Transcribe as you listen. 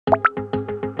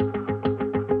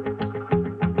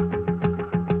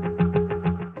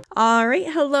Alright,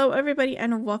 hello everybody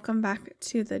and welcome back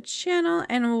to the channel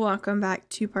and welcome back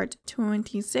to part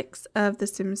 26 of The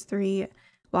Sims 3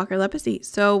 Walker Lepacy.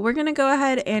 So we're going to go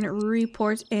ahead and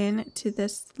report in to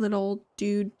this little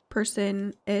dude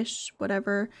person-ish,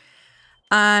 whatever.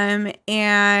 And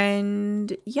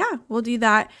yeah, we'll do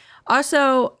that.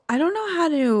 Also, I don't know how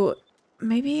to,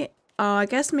 maybe, I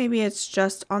guess maybe it's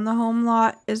just on the home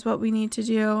lot is what we need to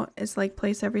do, is like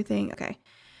place everything. Okay.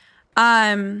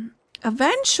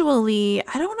 Eventually,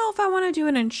 I don't know if I want to do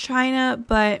it in China,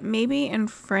 but maybe in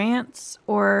France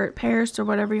or Paris or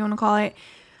whatever you want to call it.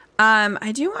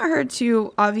 I do want her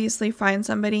to obviously find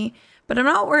somebody, but I'm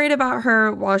not worried about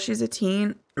her while she's a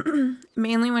teen,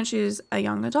 mainly when she's a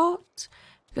young adult,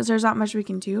 because there's not much we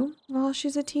can do while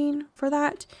she's a teen for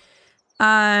that.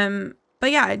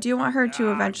 But yeah, I do want her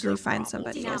to eventually find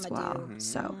somebody as well.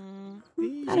 So,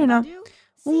 I don't know.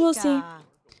 We'll see.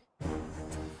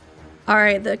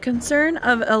 Alright, the concern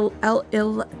of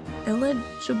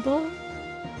illegible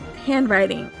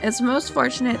handwriting. It's most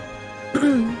fortunate. Why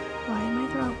in my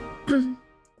throat?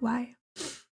 Why?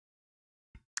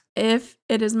 If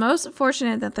it is most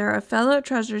fortunate that there are fellow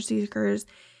treasure seekers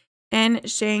in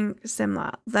Shang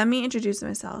Simla. Let me introduce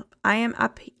myself. I am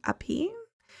Api.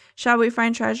 Shall we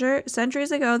find treasure?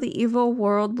 Centuries ago, the evil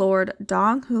world lord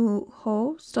Dong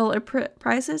Ho stole a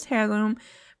priceless heirloom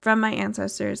from my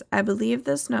ancestors. I believe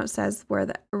this note says where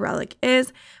the relic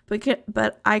is,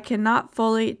 but I cannot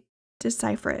fully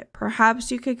decipher it.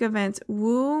 Perhaps you could convince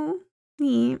Wu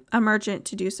Ni, a merchant,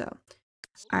 to do so.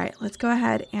 All right, let's go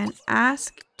ahead and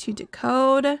ask to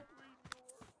decode.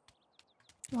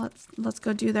 Let's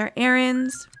go do their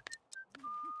errands.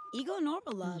 I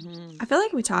feel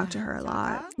like we talk to her a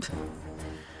lot.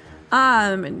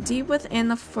 Deep within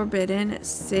the Forbidden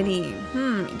City.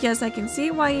 Yes, I can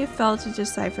see why you failed to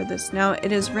decipher this note.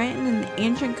 It is written in the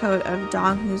ancient code of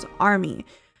Donghu's army,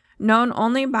 known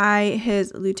only by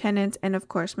his lieutenants and of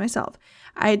course myself.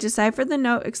 I deciphered the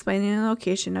note explaining the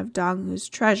location of Donghu's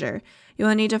treasure. You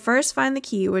will need to first find the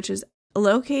key, which is a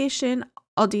location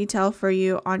I'll detail for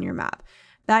you on your map.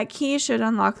 That key should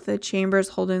unlock the chambers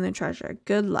holding the treasure.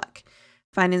 Good luck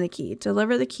finding the key.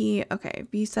 Deliver the key. Okay,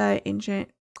 Visa,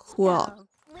 ancient. Cool. All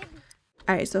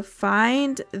right, so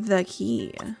find the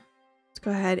key. Let's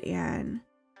go ahead and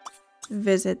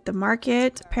visit the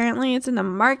market. Apparently it's in the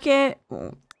market.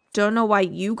 Don't know why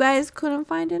you guys couldn't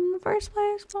find it in the first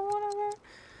place, but whatever.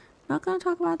 Not gonna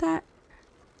talk about that.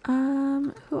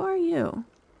 Who are you?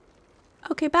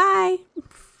 Okay, bye.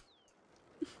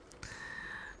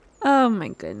 Oh my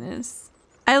goodness.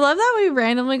 I love that we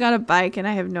randomly got a bike and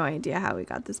I have no idea how we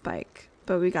got this bike.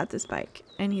 But we got this bike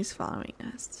and he's following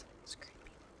us. It's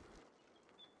creepy.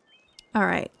 All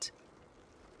right.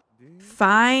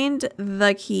 Find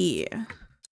the key.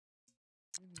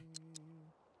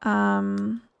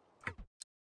 Find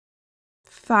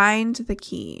the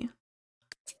key.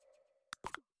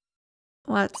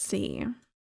 Let's see.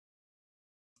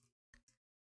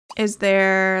 Is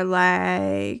there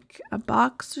like a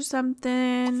box or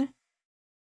something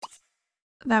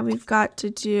that we've got to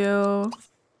do?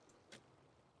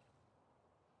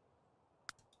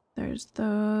 There's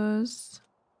those.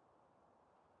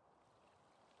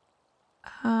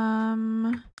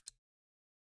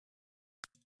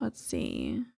 Let's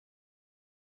see.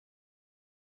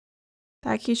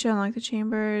 That key should unlock the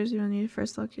chambers. You will need to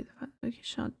first locate the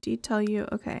location. I'll detail you.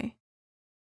 Okay.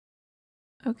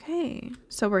 Okay.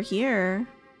 So we're here,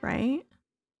 right?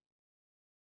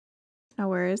 Now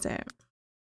where is it?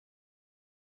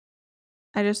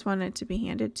 I just want it to be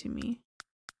handed to me.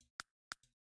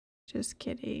 Just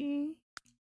kidding.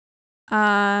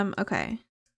 Okay.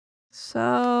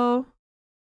 So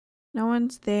no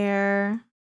one's there.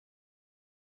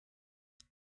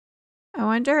 I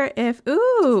wonder if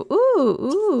ooh.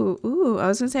 I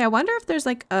was gonna say I wonder if there's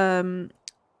like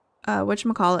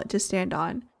whatchamacallit to stand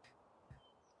on.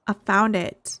 I found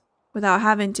it without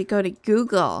having to go to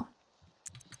Google.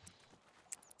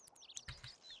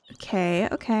 Okay.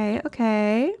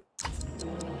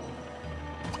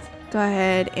 Go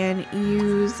ahead and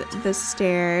use the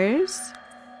stairs.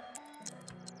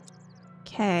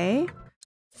 Okay.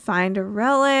 Find a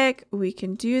relic. We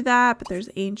can do that, but there's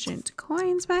ancient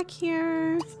coins back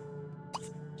here.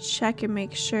 Check and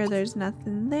make sure there's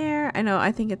nothing there.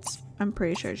 I'm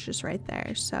pretty sure it's just right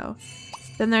there. So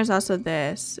then there's also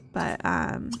this, but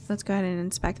let's go ahead and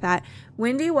inspect that.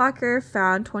 Wendy Walker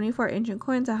found 24 ancient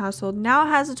coins. The household now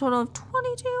has a total of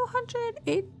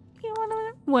 2,208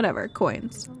 whatever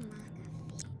coins.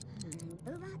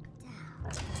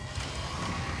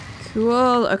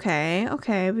 Cool. Okay.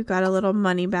 Okay. We've got a little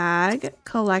money bag.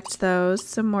 Collect those.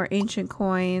 Some more ancient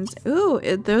coins. Ooh,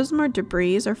 those more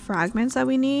debris or fragments that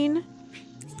we need.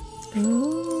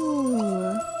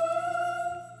 Ooh.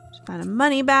 Just found a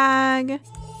money bag.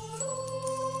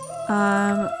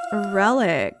 A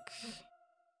relic.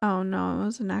 Oh no, it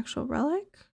was an actual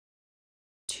relic.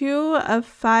 2 of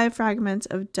 5 fragments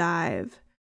of dive.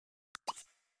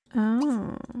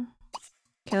 Oh.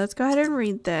 Okay, let's go ahead and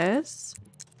read this.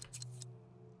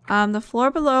 The floor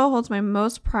below holds my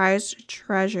most prized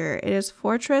treasure. It is a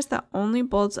fortress that only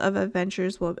bolts of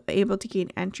adventurers will be able to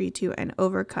gain entry to and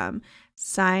overcome.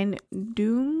 Signed,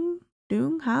 Dung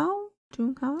Hao?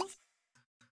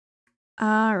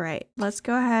 Alright, let's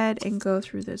go ahead and go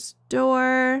through this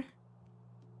door.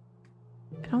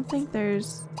 I don't think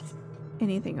there's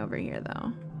anything over here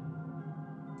though.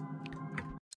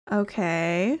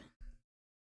 Okay.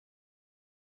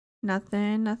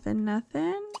 Nothing.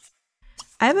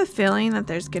 I have a feeling that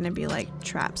there's gonna be like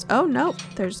traps. Oh no,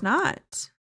 there's not.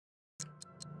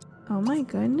 Oh my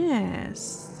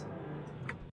goodness.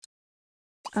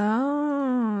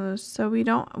 Oh, so we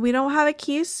don't have a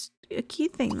key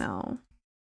thing though.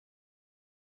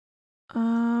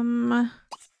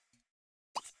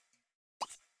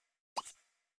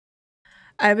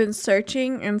 I've been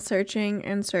searching and searching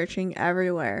and searching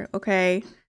everywhere, okay?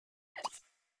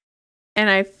 And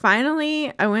I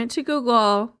went to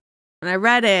Google and I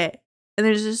read it, and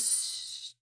there's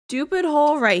this stupid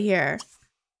hole right here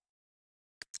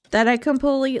that I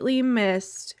completely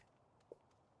missed.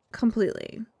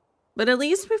 Completely. But at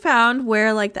least we found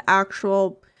where like the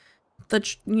actual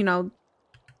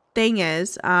thing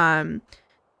is.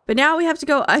 But now we have to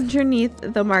go underneath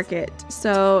the market.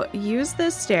 So use the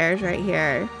stairs right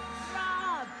here.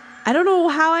 I don't know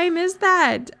how I missed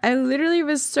that. I literally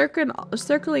was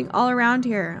circling all around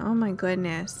here. Oh my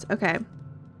goodness. Okay.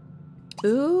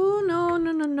 Ooh,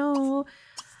 no.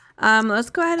 Let's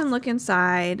go ahead and look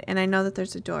inside. And I know that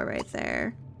there's a door right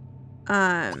there.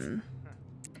 But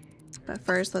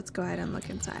first, let's go ahead and look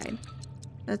inside.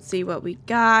 Let's see what we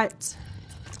got.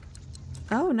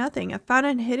 Oh, nothing. I found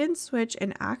a hidden switch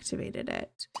and activated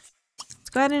it. Let's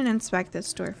go ahead and inspect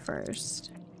this door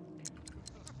first.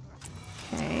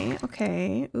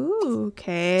 Okay. Ooh,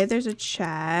 okay. There's a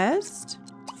chest.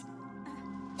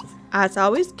 That's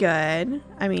always good.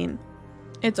 I mean,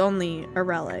 it's only a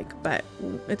relic, but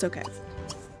it's okay.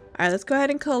 Alright, let's go ahead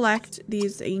and collect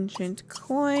these ancient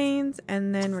coins,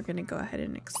 and then we're gonna go ahead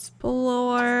and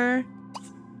explore.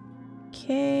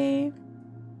 Okay.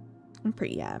 I'm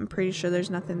pretty sure there's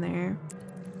nothing there.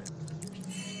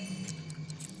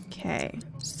 Okay.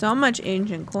 So much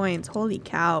ancient coins. Holy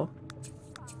cow.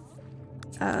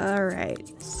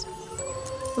 Alright.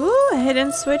 Ooh, a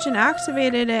hidden switch and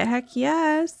activated it. Heck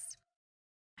yes.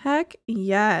 Heck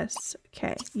yes.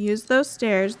 Okay. Use those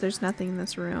stairs. There's nothing in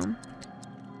this room.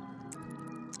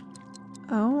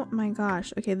 Oh my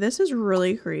gosh. Okay, this is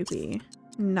really creepy.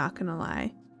 Not gonna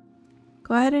lie.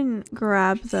 Go ahead and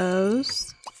grab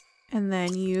those. And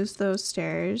then use those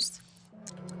stairs.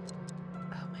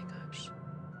 Oh my gosh.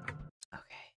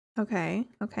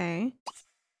 Okay.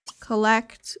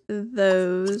 Collect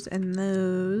those and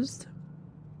those.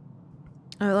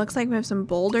 Oh, it looks like we have some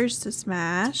boulders to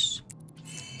smash.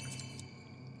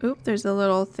 Oop, there's a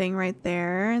little thing right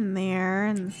there and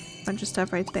a bunch of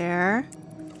stuff right there.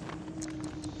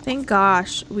 Thank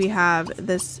gosh we have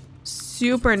this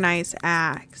super nice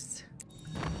axe.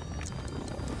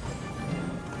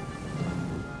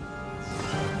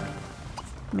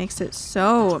 Makes it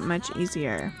so much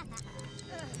easier.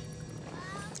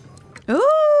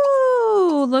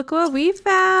 Ooh, look what we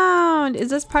found. Is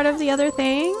this part of the other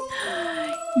thing?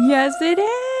 Yes, it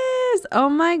is. Oh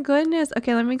my goodness.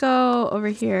 Okay, let me go over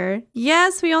here.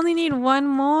 Yes, we only need one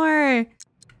more.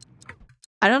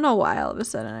 I don't know why all of a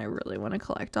sudden I really want to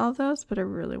collect all of those, but I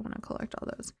really want to collect all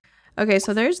those. Okay,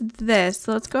 so there's this.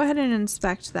 So let's go ahead and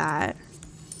inspect that.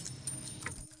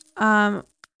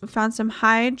 We found some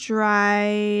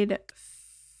high-dried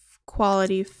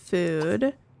quality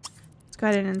food. Let's go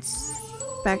ahead and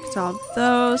inspect all of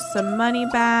those. Some money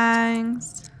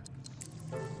bags.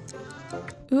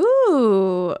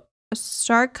 Ooh, a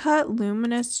star-cut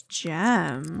luminous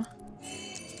gem.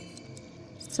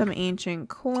 Some ancient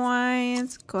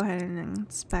coins. Go ahead and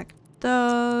inspect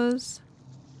those.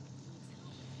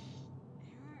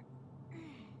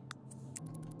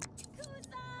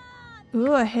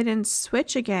 Ooh, a hidden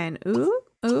switch again. Ooh,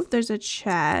 there's a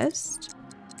chest.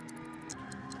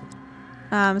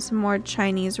 Some more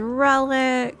Chinese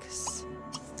relics.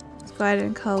 Let's go ahead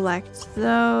and collect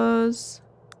those.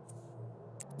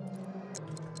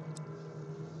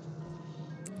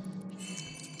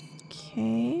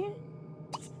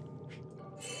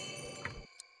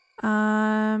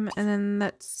 And then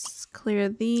let's clear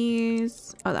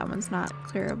these. Oh, that one's not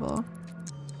clearable.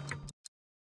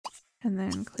 And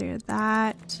then clear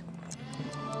that.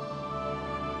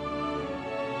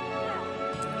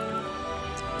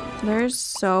 There's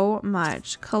so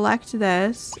much. Collect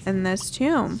this in this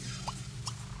tomb.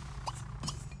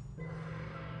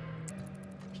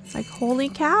 Like, holy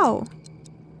cow.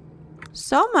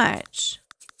 So much.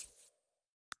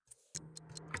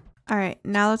 Alright,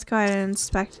 now let's go ahead and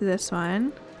inspect this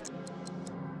one.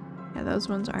 Yeah, those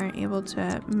ones aren't able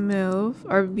to move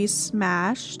or be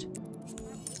smashed.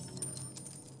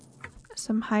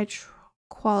 Some high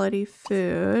quality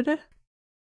food.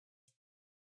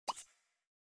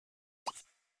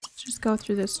 Let's just go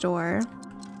through this door.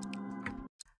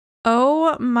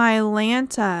 Oh my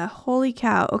Lanta. Holy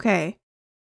cow. Okay.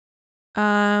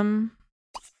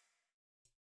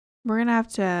 We're gonna have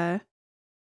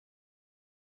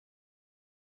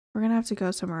to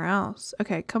go somewhere else.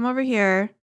 Okay, come over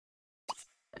here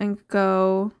and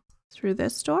go through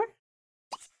this door.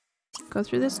 Go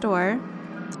through this door.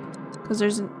 Because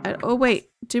there's an... oh, wait.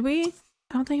 Did we?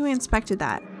 I don't think we inspected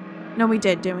that. No, we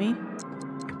did, didn't we?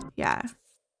 Yeah.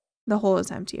 The hole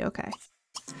is empty. Okay.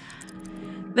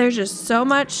 There's just so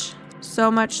much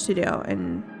to do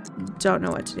and don't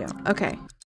know what to do. Okay.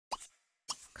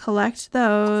 Collect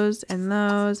those and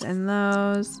those and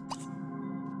those.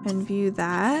 And view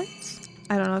that.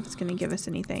 I don't know if it's going to give us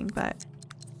anything, but...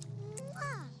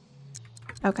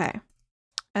 okay.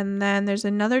 And then there's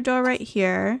another door right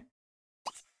here.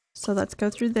 So let's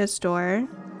go through this door.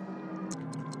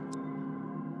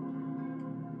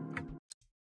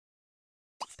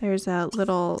 There's a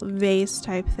little vase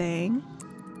type thing.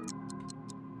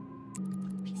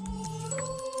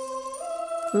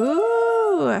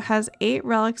 Ooh, it has 8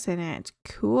 relics in it.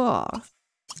 Cool.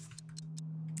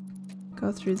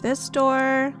 Go through this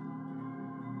door.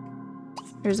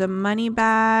 There's a money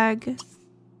bag.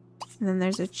 And then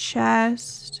there's a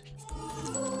chest.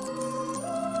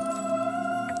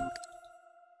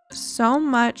 So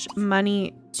much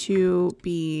money to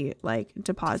be like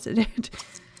deposited.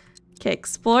 Okay,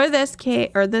 explore this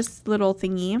cave or this little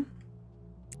thingy.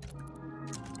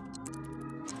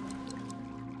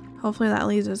 Hopefully that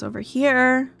leads us over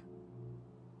here.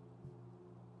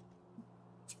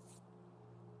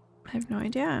 I have no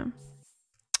idea.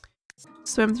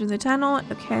 Swim through the tunnel.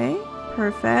 Okay,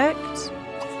 perfect.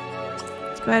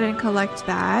 Let's go ahead and collect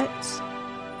that.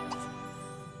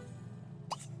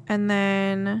 And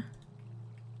then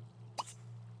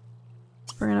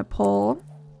we're gonna pull.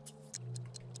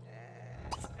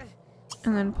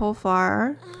 And then pull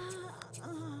far.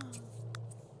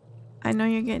 I know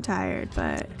you're getting tired,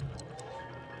 but...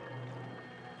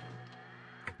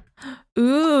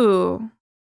 ooh!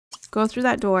 Go through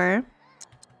that door.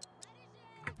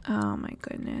 Oh my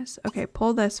goodness. Okay,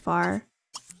 pull this far.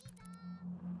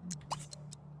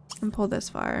 And pull this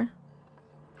far.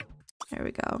 There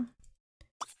we go.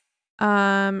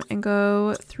 And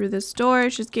go through this door.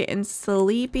 It's just getting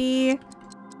sleepy.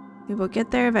 We will get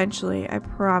there eventually, I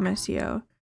promise you.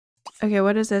 Okay,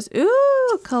 what is this?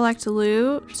 Ooh, collect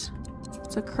loot.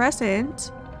 It's a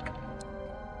crescent.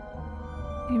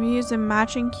 Can we use the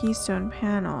matching keystone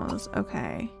panels?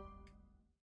 Okay.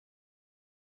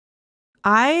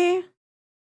 Okay,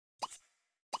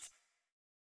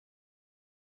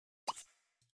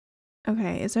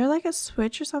 is there like a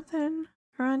switch or something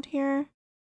around here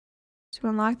to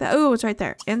unlock that? Oh, it's right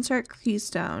there. Insert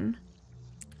keystone.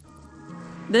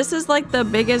 This is like the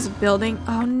biggest building.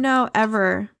 Oh no,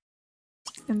 ever.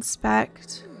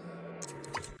 Inspect.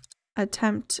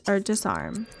 Attempt or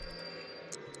disarm.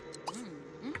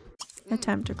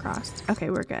 Attempt to cross. Okay,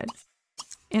 we're good.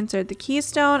 Insert the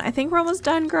keystone. I think we're almost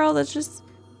done, girl. Let's just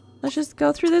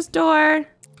go through this door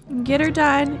and get her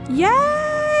done.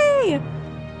 Yay!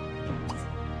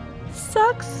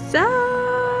 Success!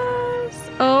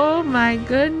 Oh my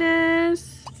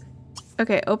goodness.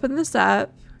 Okay, open this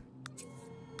up.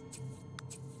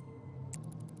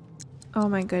 Oh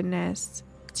my goodness.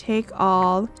 Take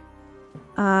all.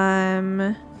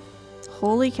 Holy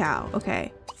cow.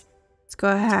 Okay. Let's go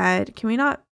ahead. Can we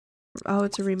not? Oh,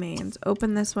 it's a remains.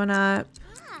 Open this one up.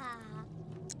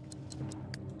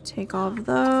 Take all of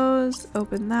those.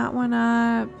 Open that one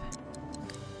up.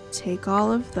 Take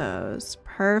all of those.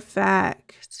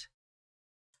 Perfect.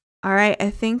 All right.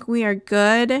 I think we are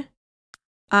good.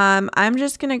 I'm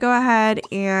just going to go ahead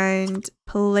and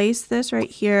place this right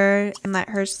here and let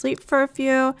her sleep for a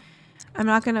few. I'm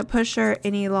not going to push her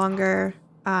any longer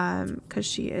because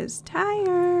she is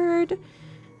tired.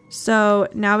 So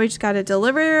now we just got to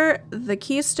deliver the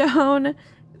keystone.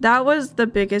 That was the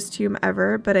biggest tomb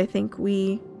ever, but I think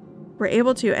we were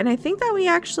able to. And I think that we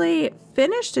actually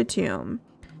finished a tomb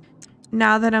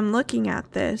now that I'm looking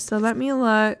at this. So let me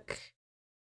look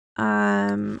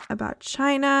about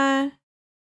China.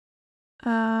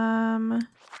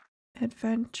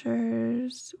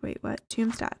 Adventures. Wait, what?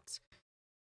 Tomb stats.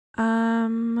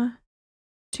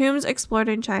 Tombs explored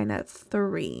in China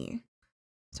 3.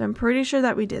 So I'm pretty sure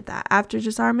that we did that after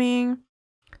disarming.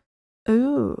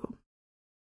 Ooh.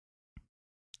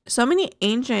 So many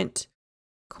ancient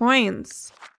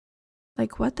coins.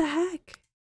 Like, what the heck?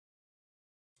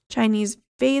 Chinese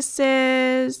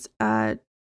vases.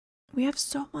 We have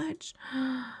so much.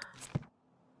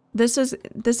 This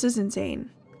is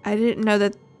insane. I didn't know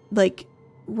that like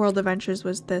World Adventures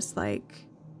was this like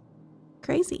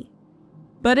crazy.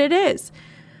 But it is.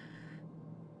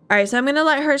 Alright, so I'm gonna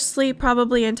let her sleep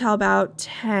probably until about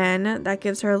 10. That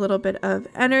gives her a little bit of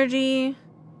energy.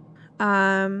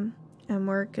 And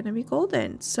we're gonna be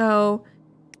golden. So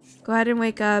go ahead and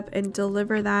wake up and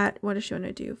deliver that. What does she want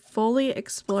to do? Fully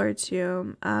explore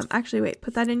tomb. Actually, wait,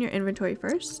 put that in your inventory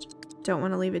first. Don't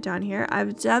want to leave it down here.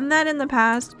 I've done that in the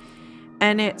past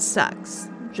and it sucks.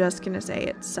 Just gonna say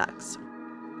it sucks.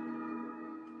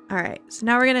 Alright, so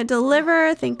now we're gonna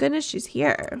deliver. Thank goodness she's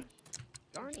here.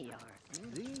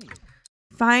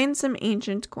 Find some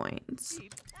ancient coins.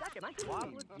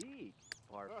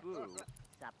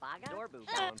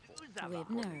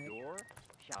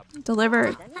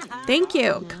 Delivered. Thank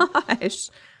you. Gosh.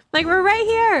 Like, we're right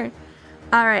here.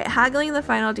 Alright, haggling the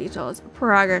final details.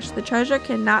 Progress. The treasure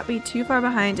cannot be too far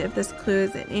behind if this clue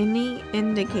is any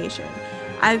indication.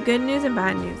 I have good news and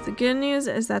bad news. The good news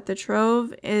is that the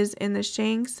trove is in the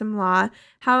Shang Simla.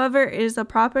 However, it is a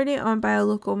property owned by a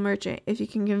local merchant. If you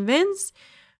can convince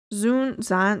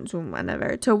Zun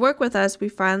whatever to work with us, we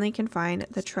finally can find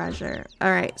the treasure.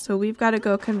 Alright, so we've got to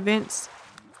go convince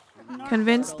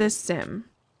this sim.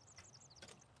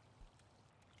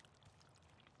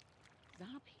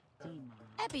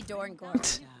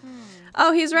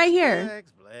 Oh, he's right here.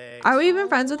 Are we even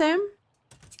friends with him?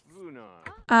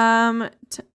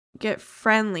 Get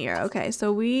friendlier. Okay,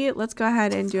 so let's go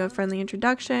ahead and do a friendly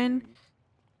introduction.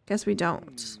 Guess we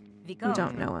don't. We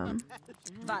don't know him.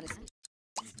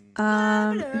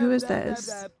 Who is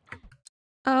this?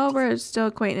 Oh, we're still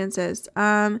acquaintances.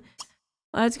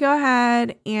 Let's go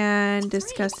ahead and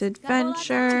discuss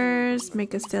adventures,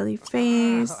 make a silly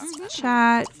face,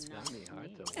 chat,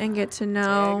 and get to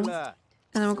know.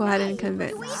 And then we'll go ahead and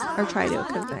convince, or try to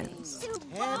convince.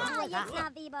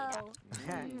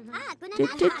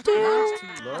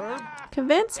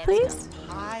 Convince, please.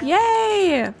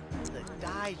 Yay!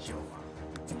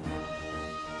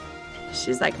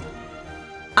 She's like,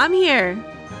 I'm here.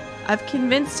 I've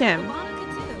convinced him.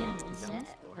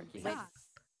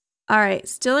 Alright,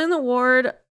 stealing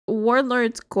the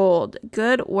Warlord's gold.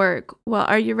 Good work. Well,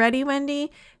 are you ready,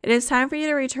 Wendy? It is time for you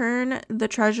to return the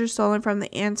treasure stolen from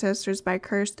the ancestors by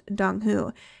cursed Dong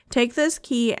Hu. Take this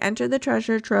key, enter the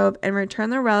treasure trove, and return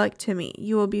the relic to me.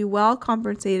 You will be well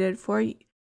compensated for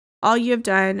all you have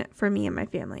done for me and my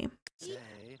family.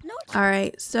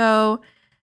 Alright, so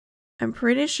I'm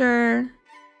pretty sure...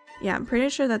 Yeah, I'm pretty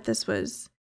sure that this was...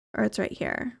 Or it's right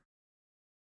here.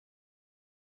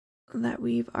 That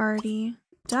we've already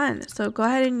done. So go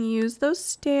ahead and use those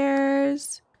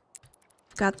stairs.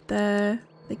 Got the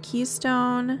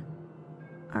keystone.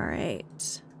 All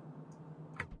right.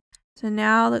 So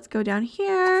now let's go down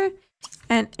here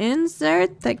and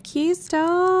insert the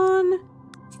keystone.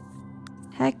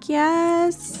 Heck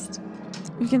yes.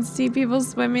 You can see people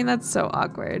swimming. That's so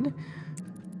awkward.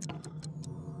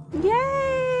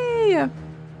 Yay!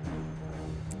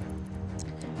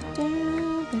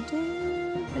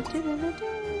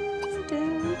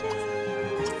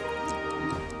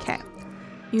 Okay.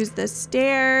 Use the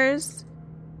stairs.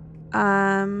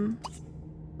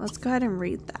 Let's go ahead and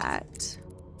read that.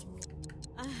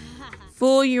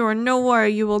 Fool, you are nowhere.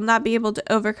 You will not be able to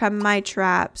overcome my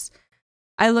traps.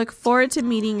 I look forward to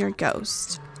meeting your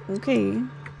ghost. Okay.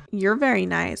 You're very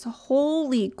nice.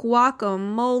 Holy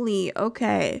guacamole.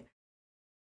 Okay.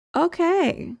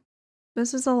 Okay.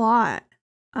 This is a lot.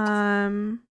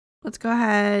 Let's go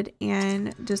ahead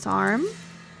and disarm.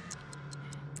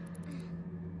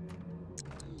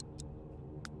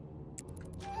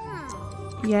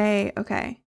 Yay,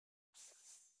 okay.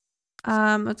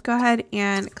 Let's go ahead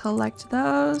and collect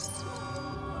those.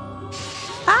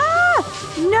 Ah!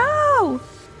 No!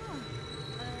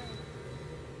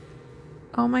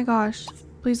 Oh my gosh.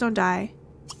 Please don't die.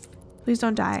 Please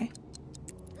don't die.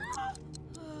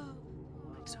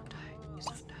 Please don't die. Please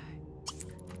don't die.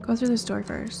 Go through this door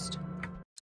first.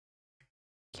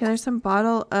 Okay, there's some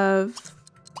bottle of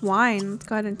wine. Let's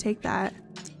go ahead and take that.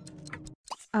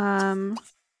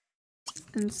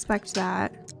 Inspect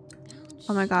that.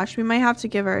 Oh my gosh, we might have to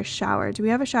give her a shower. Do we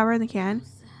have a shower in the can?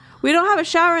 We don't have a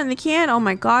shower in the can. Oh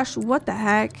my gosh, what the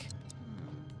heck?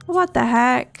 What the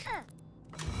heck?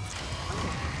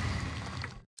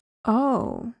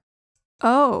 Oh.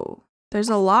 Oh, there's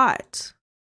a lot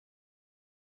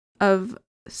of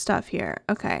stuff here.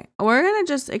 Okay, we're gonna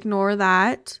just ignore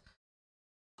that.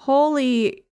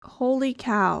 Holy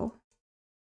cow.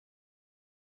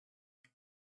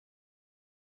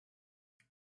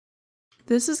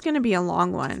 This is gonna be a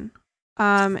long one.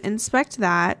 Inspect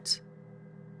that.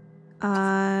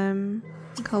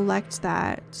 Collect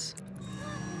that.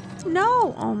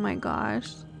 No! Oh my gosh.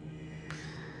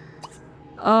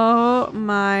 Oh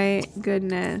my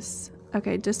goodness.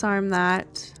 Okay, disarm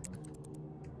that.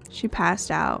 She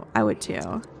passed out. I would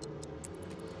too.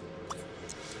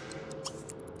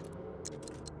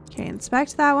 Okay,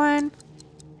 inspect that one.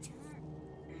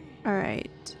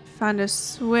 Alright. Found a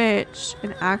switch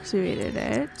and activated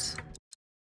it.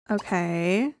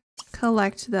 Okay.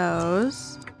 Collect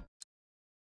those.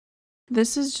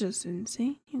 This is just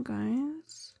insane, you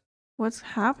guys. What's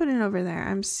happening over there?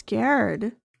 I'm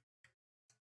scared.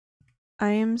 I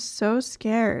am so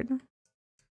scared.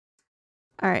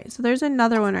 Alright, so there's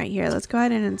another one right here. Let's go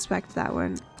ahead and inspect that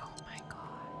one. Oh my god.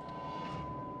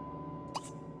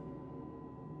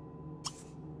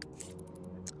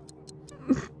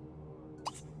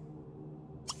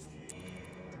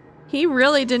 He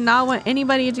really did not want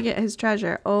anybody to get his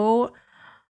treasure. Oh.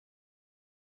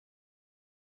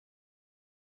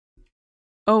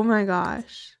 Oh my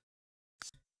gosh.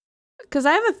 Because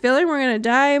I have a feeling we're going to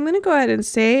die. I'm going to go ahead and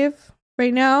save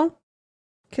right now.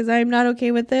 Because I'm not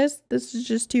okay with this. This is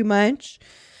just too much.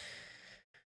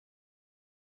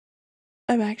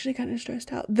 I'm actually kind of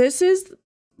stressed out. This is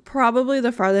probably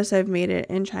the farthest I've made it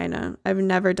in China. I've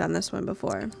never done this one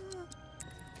before.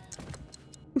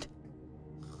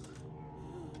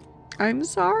 I'm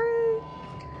sorry.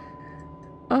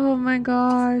 Oh my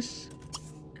gosh.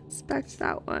 Inspect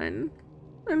that one.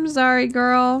 I'm sorry,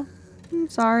 girl. I'm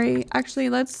sorry. Actually,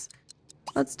 let's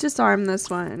disarm this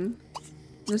one.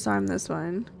 Disarm this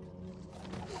one.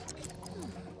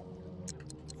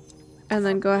 And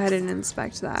then go ahead and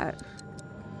inspect that.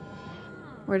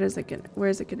 Where is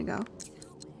it gonna go?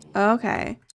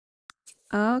 Okay.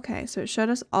 Okay, so it showed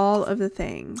us all of the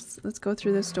things. Let's go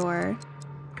through this door.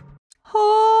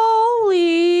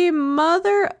 Holy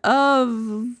mother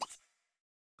of...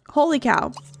 Holy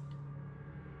cow.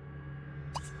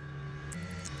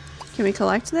 Can we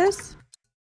collect this?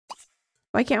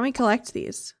 Why can't we collect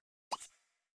these?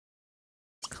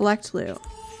 Collect loot.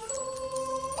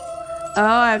 Oh,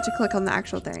 I have to click on the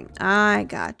actual thing. I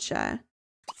gotcha.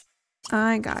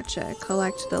 I gotcha.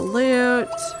 Collect the loot.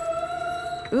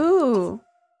 Ooh.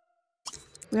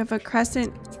 We have a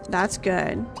crescent. That's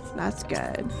good. That's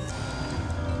good.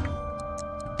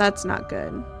 That's not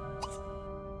good.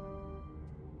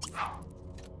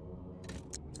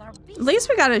 At least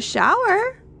we got a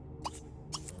shower.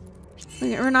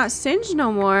 We're not singed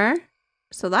no more.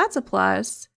 So that's a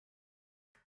plus.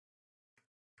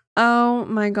 Oh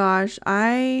my gosh.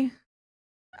 I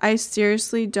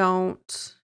seriously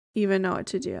don't even know what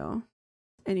to do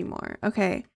anymore.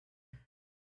 Okay.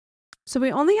 So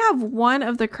we only have one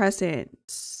of the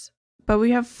crescents, but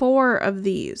we have 4 of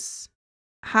these.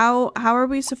 How are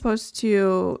we supposed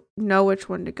to know which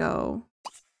one to go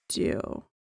do?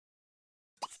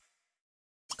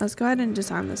 Let's go ahead and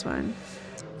disarm this one.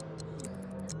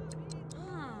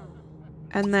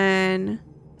 And then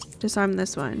disarm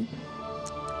this one.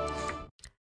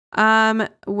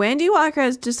 Wendy Walker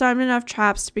has disarmed enough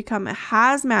traps to become a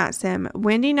hazmat sim.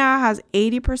 Wendy now has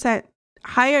 80%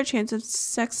 higher chance of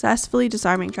successfully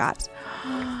disarming traps.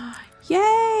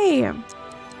 Yay!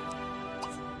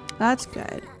 That's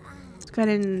good. Let's go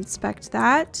ahead and inspect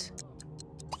that.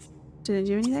 Did it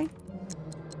do anything?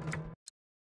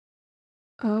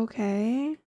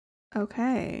 Okay.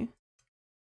 Okay.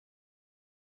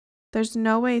 There's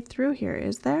no way through here,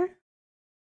 is there?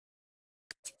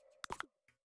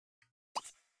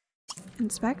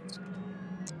 Inspect.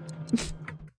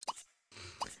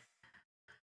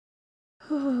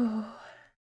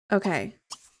 Okay.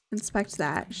 Inspect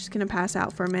that. She's gonna pass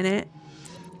out for a minute.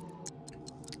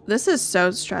 This is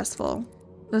so stressful.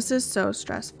 This is so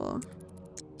stressful.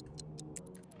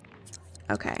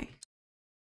 Okay.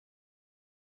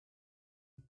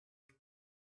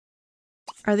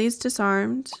 Are these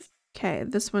disarmed? Okay,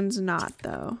 this one's not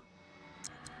though.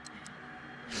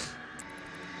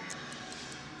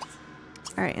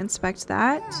 All right, inspect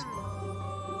that.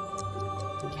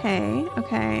 Okay,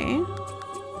 okay.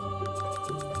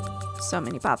 So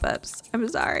many pop-ups. I'm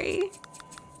sorry.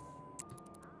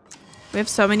 We have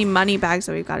so many money bags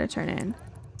that we've got to turn in.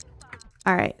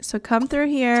 All right, so come through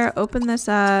here, open this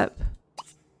up.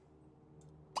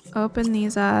 Open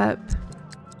these up.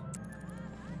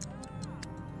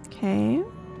 Okay.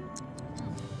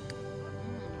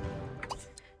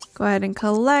 Go ahead and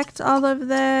collect all of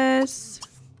this.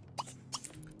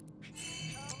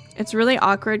 It's really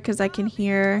awkward because I can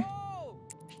hear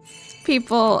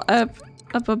people up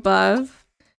above.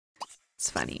 It's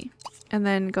funny. And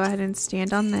then go ahead and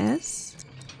stand on this.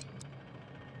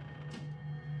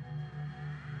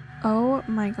 Oh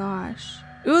my gosh.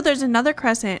 Ooh, there's another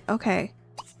crescent. Okay.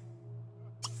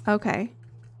 Okay.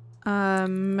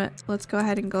 Let's go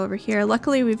ahead and go over here.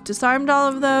 Luckily, we've disarmed all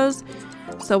of those.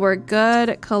 So we're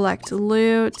good. Collect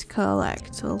loot.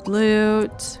 Collect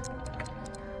loot.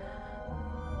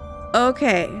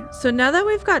 Okay. So now that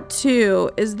we've got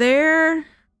 2, is there...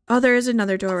 Oh, there is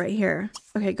another door right here.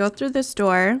 Okay, go through this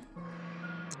door.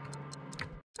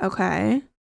 Okay.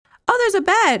 Oh, there's a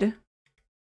bed.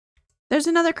 There's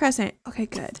another crescent. Okay,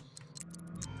 good.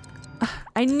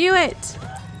 I knew it.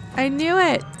 I knew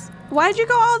it. Why'd you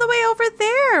go all the way over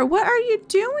there? What are you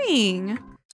doing?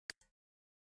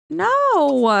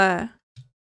 No.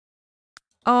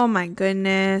 Oh my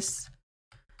goodness.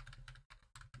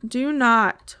 Do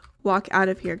not walk out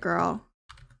of here, girl.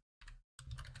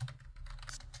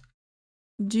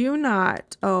 Do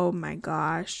not. Oh my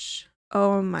gosh.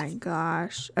 Oh my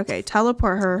gosh. Okay,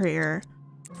 teleport her here.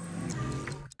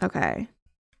 Okay.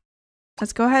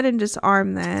 Let's go ahead and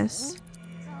disarm this.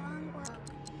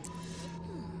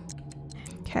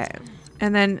 Okay.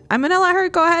 And then I'm gonna let her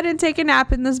go ahead and take a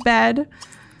nap in this bed.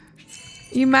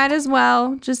 You might as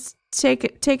well just take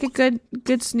a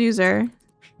good snoozer.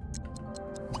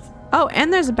 Oh,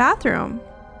 and there's a bathroom.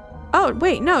 Oh,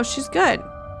 wait, no, she's good.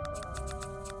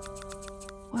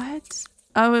 What?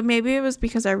 Oh, maybe it was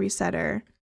because I reset her.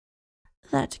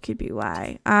 That could be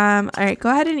why. All right, go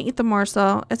ahead and eat the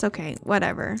morsel. It's okay,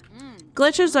 whatever.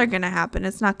 Glitches are gonna happen.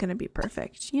 It's not gonna be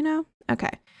perfect, you know?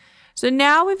 Okay. So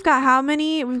now we've got how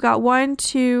many? We've got 1,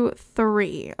 2,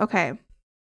 3. Okay.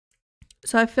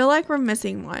 So I feel like we're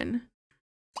missing one.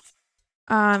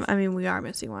 I mean, we are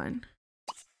missing one.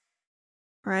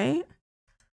 Right?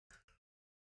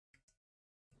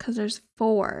 Because there's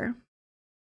 4.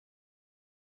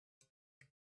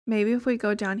 Maybe if we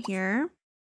go down here.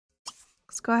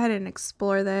 Let's go ahead and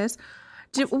explore this.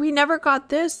 We never got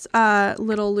this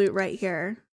little loot right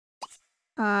here.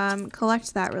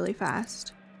 Collect that really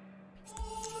fast.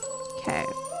 Okay.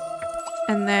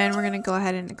 And then we're gonna go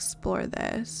ahead and explore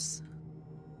this.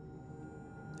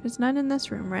 There's none in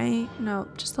this room, right? No,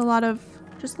 just a lot of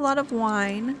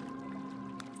wine.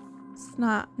 It's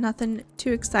nothing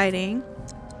too exciting.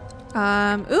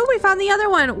 Ooh, we found the other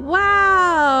one.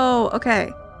 Wow.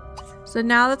 Okay. So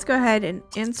now let's go ahead and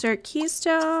insert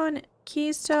keystone,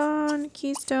 keystone,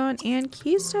 keystone, and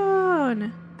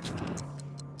keystone.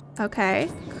 Okay,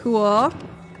 cool,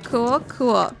 cool,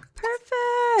 cool.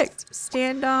 Perfect.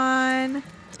 Stand on.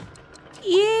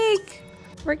 Eek.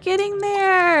 We're getting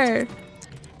there.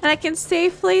 And I can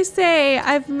safely say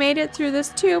I've made it through this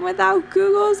tomb without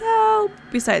Google's help.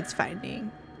 Besides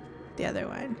finding the other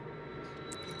one.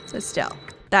 So still,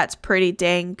 that's pretty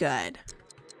dang good.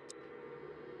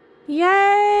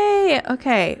 Yay!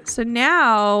 Okay, so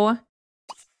now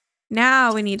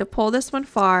we need to pull this one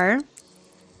far.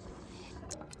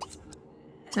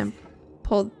 And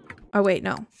pull, oh wait,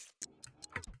 no.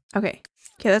 Okay,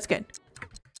 that's good.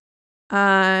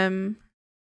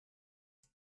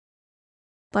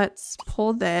 Let's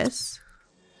pull this.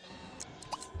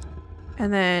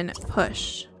 And then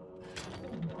push.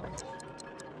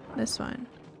 This one.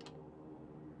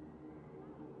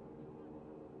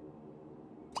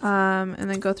 And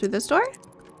then go through this door.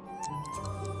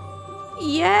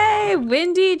 Yay!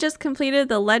 Windy just completed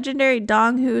the legendary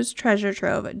Donghu's treasure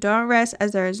trove. Don't rest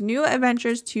as there is new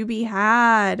adventures to be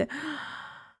had.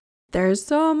 There's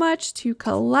so much to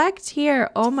collect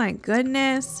here. Oh my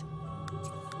goodness.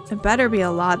 It better be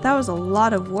a lot. That was a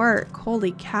lot of work.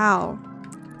 Holy cow.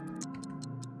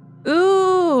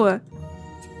 Ooh!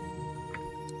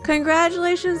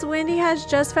 Congratulations, Wendy has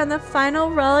just found the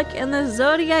final relic in the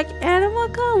Zodiac Animal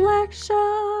Collection.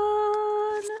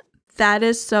 That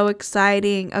is so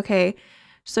exciting. Okay,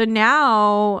 so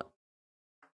now...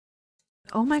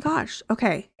 Oh my gosh.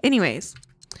 Okay, anyways.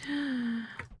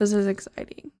 This is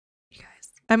exciting, you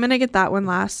guys. I'm gonna get that one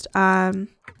last.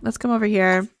 Let's come over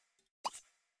here.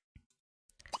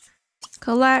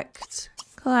 Collect.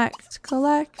 Collect,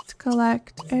 collect,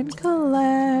 collect, and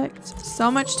collect.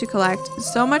 So much to collect.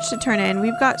 So much to turn in.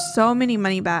 We've got so many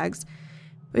money bags.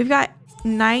 We've got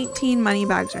 19 money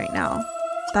bags right now.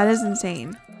 That is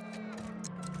insane.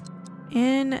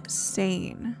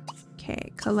 Insane.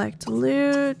 Okay, collect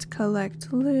loot,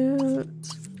 collect loot.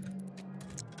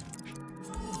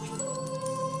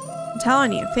 I'm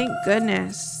telling you, thank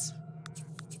goodness.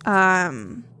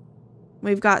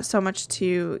 We've got so much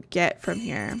to get from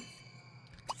here.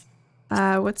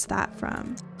 What's that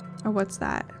from? Or what's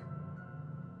that?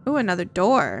 Oh, another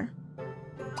door.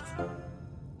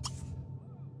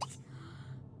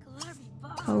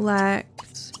 Collect.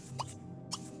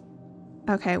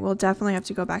 Okay, we'll definitely have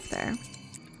to go back there.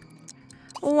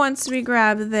 Once we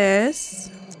grab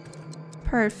this.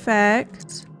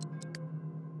 Perfect.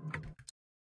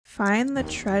 Find the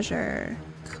treasure.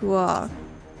 Cool.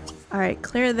 Alright,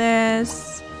 clear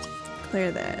this.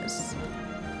 Clear this.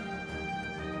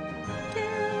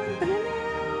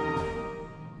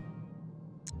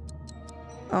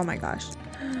 Oh my gosh.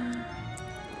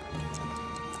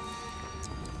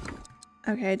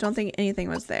 Okay, I don't think anything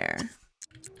was there.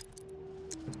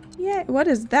 Yeah, what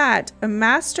is that? A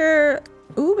master...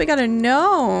 Ooh, we got a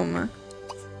gnome.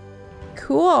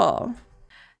 Cool.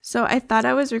 So I thought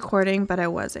I was recording, but I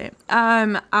wasn't.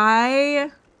 You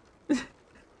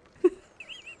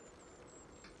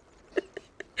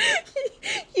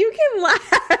can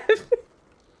laugh.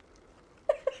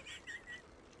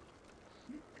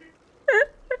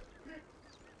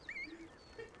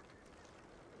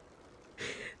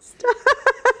 Stop.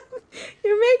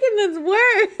 You're making this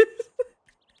worse.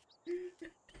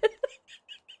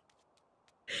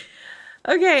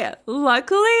 Okay,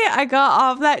 luckily I got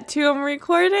off that tomb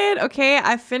recorded. Okay,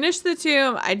 I finished the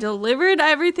tomb. I delivered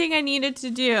everything I needed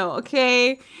to do.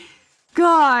 Okay,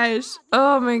 gosh,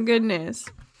 oh my goodness.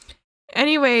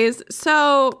 Anyways,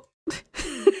 so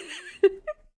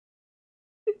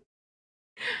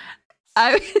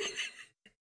I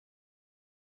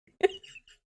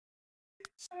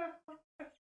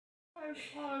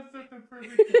paused at the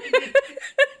perfect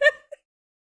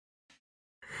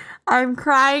I'm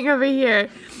crying over here.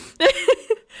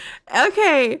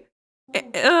 Okay.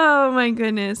 Oh my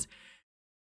goodness.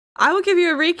 I will give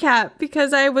you a recap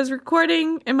because I was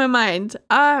recording in my mind.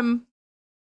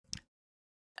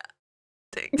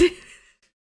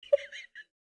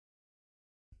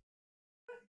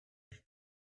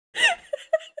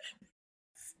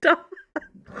 Stop.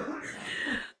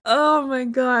 Oh my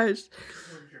gosh.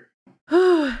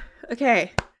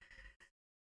 Okay.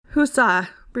 Husa.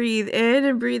 Breathe in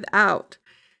and breathe out.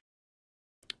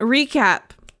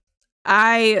 Recap.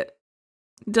 I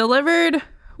delivered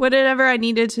whatever I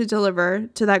needed to deliver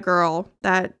to that girl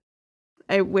that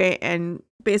I went and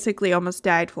basically almost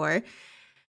died for.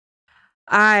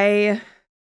 I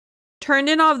turned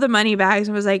in all of the money bags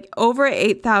and was like over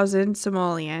 8,000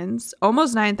 simoleons,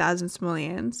 almost 9,000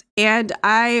 simoleons. And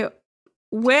I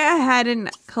went ahead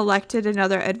and collected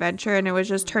another adventure and it was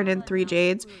just turned in 3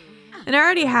 jades. And I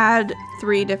already had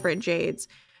 3 different jades.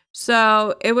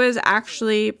 So it was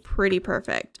actually pretty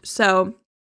perfect. So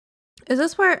is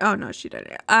this where, oh no, she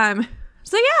didn't.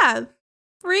 So yeah,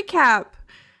 recap.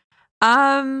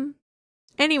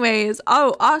 Anyways,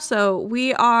 oh, also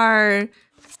we are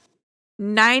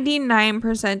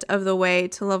 99% of the way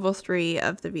to level 3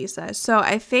 of the visa. So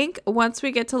I think once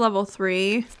we get to level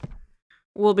 3,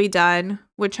 we'll be done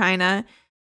with China.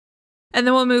 And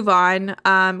then we'll move on,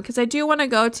 because I do want to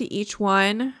go to each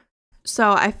one.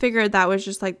 So I figured that was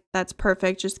just like, that's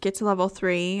perfect. Just get to level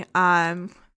 3. You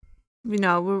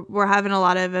know, we're having a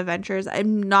lot of adventures.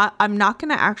 I'm not going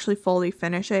to actually fully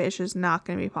finish it. It's just not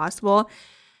going to be possible.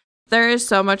 There is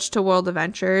so much to World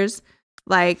Adventures.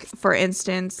 Like, for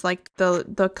instance, like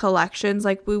the collections,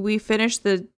 like we finished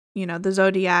the, you know, the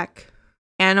Zodiac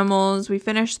animals. We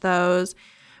finished those.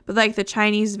 But like the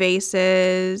Chinese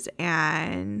vases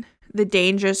and the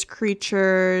dangerous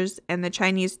creatures and the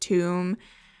Chinese tomb,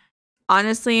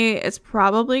 honestly, it's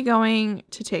probably going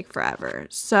to take forever.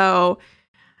 So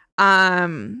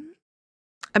I'm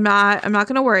not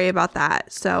going to worry about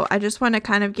that. So I just want to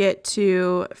kind of get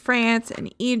to France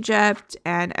and Egypt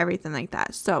and everything like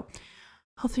that. So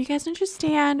hopefully you guys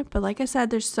understand, but like I said,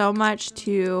 there's so much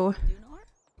to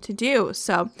do.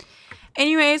 So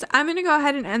anyways, I'm going to go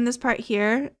ahead and end this part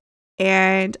here.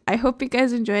 And I hope you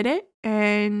guys enjoyed it.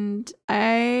 And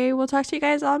I will talk to you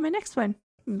guys all in my next one.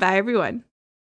 Bye, everyone.